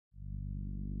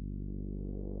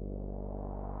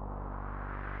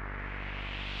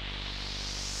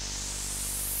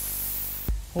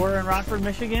We're in Rockford,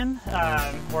 Michigan.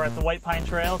 We're at the White Pine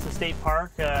Trail. It's a state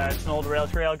park. It's an old rail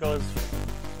trail. It goes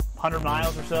 100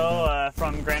 miles or so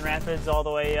from Grand Rapids all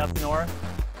the way up north.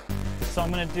 So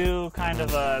I'm going to do kind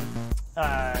of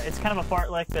it's kind of a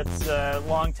fartlek that's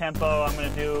long tempo. I'm going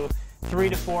to do 3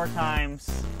 to 4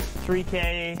 times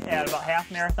 3K at about half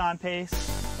marathon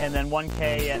pace, and then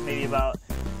 1K at maybe about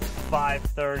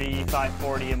 5:30,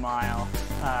 5:40 a mile,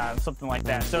 something like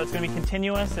that. So it's going to be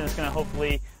continuous, and it's going to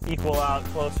hopefully equal out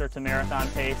closer to marathon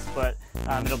pace, but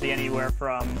it'll be anywhere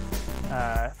from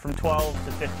 12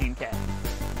 to 15K.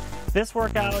 This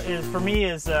workout is, for me,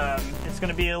 it's going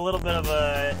to be a little bit of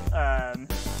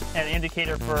an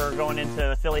indicator for going into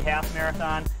the Philly half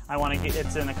marathon. I want to get,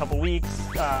 it's in a couple weeks.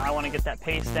 I want to get that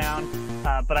pace down,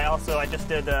 but I just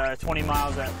did 20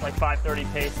 miles at like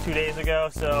 5:30 pace 2 days ago,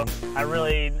 so I'm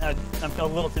a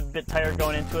little bit tired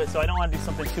going into it, so I don't want to do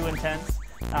something too intense,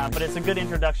 but it's a good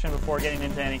introduction before getting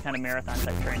into any kind of marathon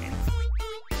type training.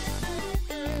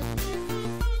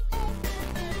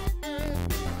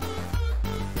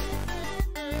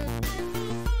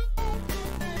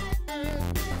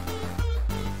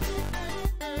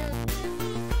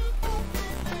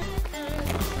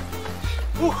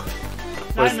 Whew.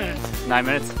 9 minutes. 9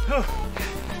 minutes? Whew.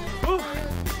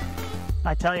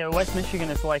 I tell you, West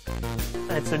Michigan is like,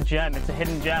 it's a gem. It's a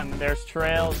hidden gem. There's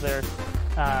trails, there's,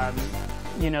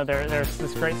 there's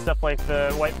this great stuff like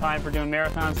the White Pine for doing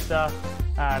marathon stuff.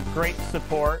 Great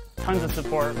support, tons of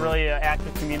support, really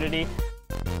active community.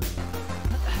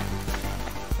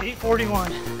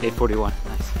 8:41. 8:41,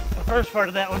 nice. The first part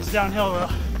of that one's downhill though.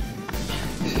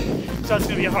 So it's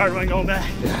gonna be a hard one going back.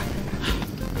 Yeah.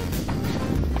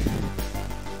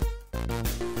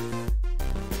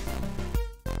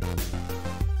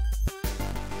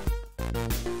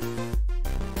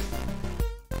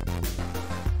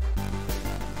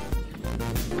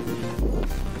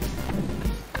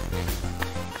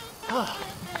 Oh,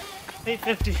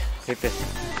 8:50.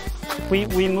 8:50.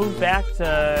 We moved back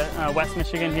to West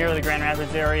Michigan here, the Grand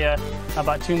Rapids area,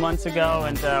 about 2 months ago,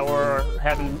 and we're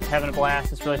having a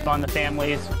blast. It's really fun. The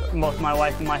families, most of my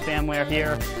wife and my family are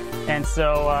here, and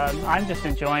so I'm just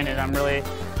enjoying it. I'm really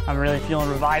feeling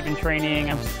revived in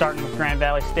training. I'm starting with Grand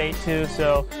Valley State too,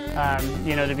 so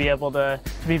to be able to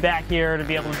be back here, to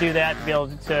be able to do that, to be able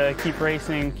to keep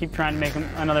racing, keep trying to make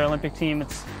another Olympic team.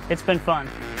 It's been fun.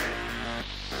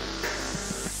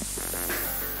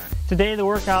 Today the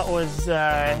workout was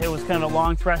it was kind of a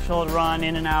long threshold run,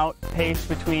 in and out pace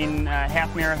between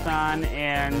half marathon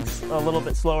and a little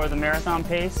bit slower than marathon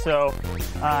pace. So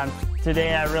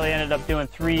today I really ended up doing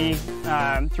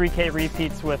 3K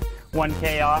repeats with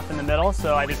 1K off in the middle.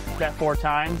 So I did that 4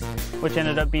 times, which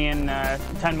ended up being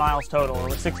 10 miles total. It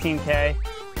was 16K,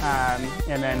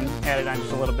 and then added on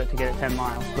just a little bit to get it 10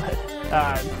 miles. But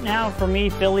now for me,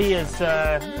 Philly is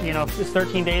it's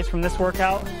 13 days from this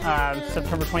workout,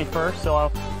 September 21st. So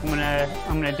I'm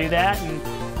gonna do that,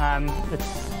 and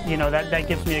that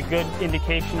gives me a good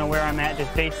indication of where I'm at,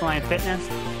 just baseline fitness.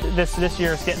 This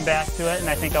year is getting back to it, and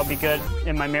I think I'll be good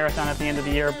in my marathon at the end of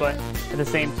the year. But at the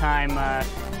same time,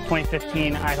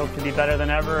 2015, I hope to be better than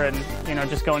ever, and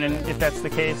just going in, if that's the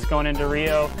case, going into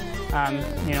Rio,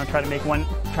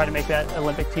 try to make that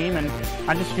Olympic team, and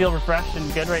I just feel refreshed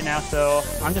and good right now. So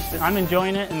I'm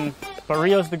enjoying it, but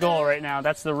Rio's the goal right now.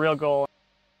 That's the real goal.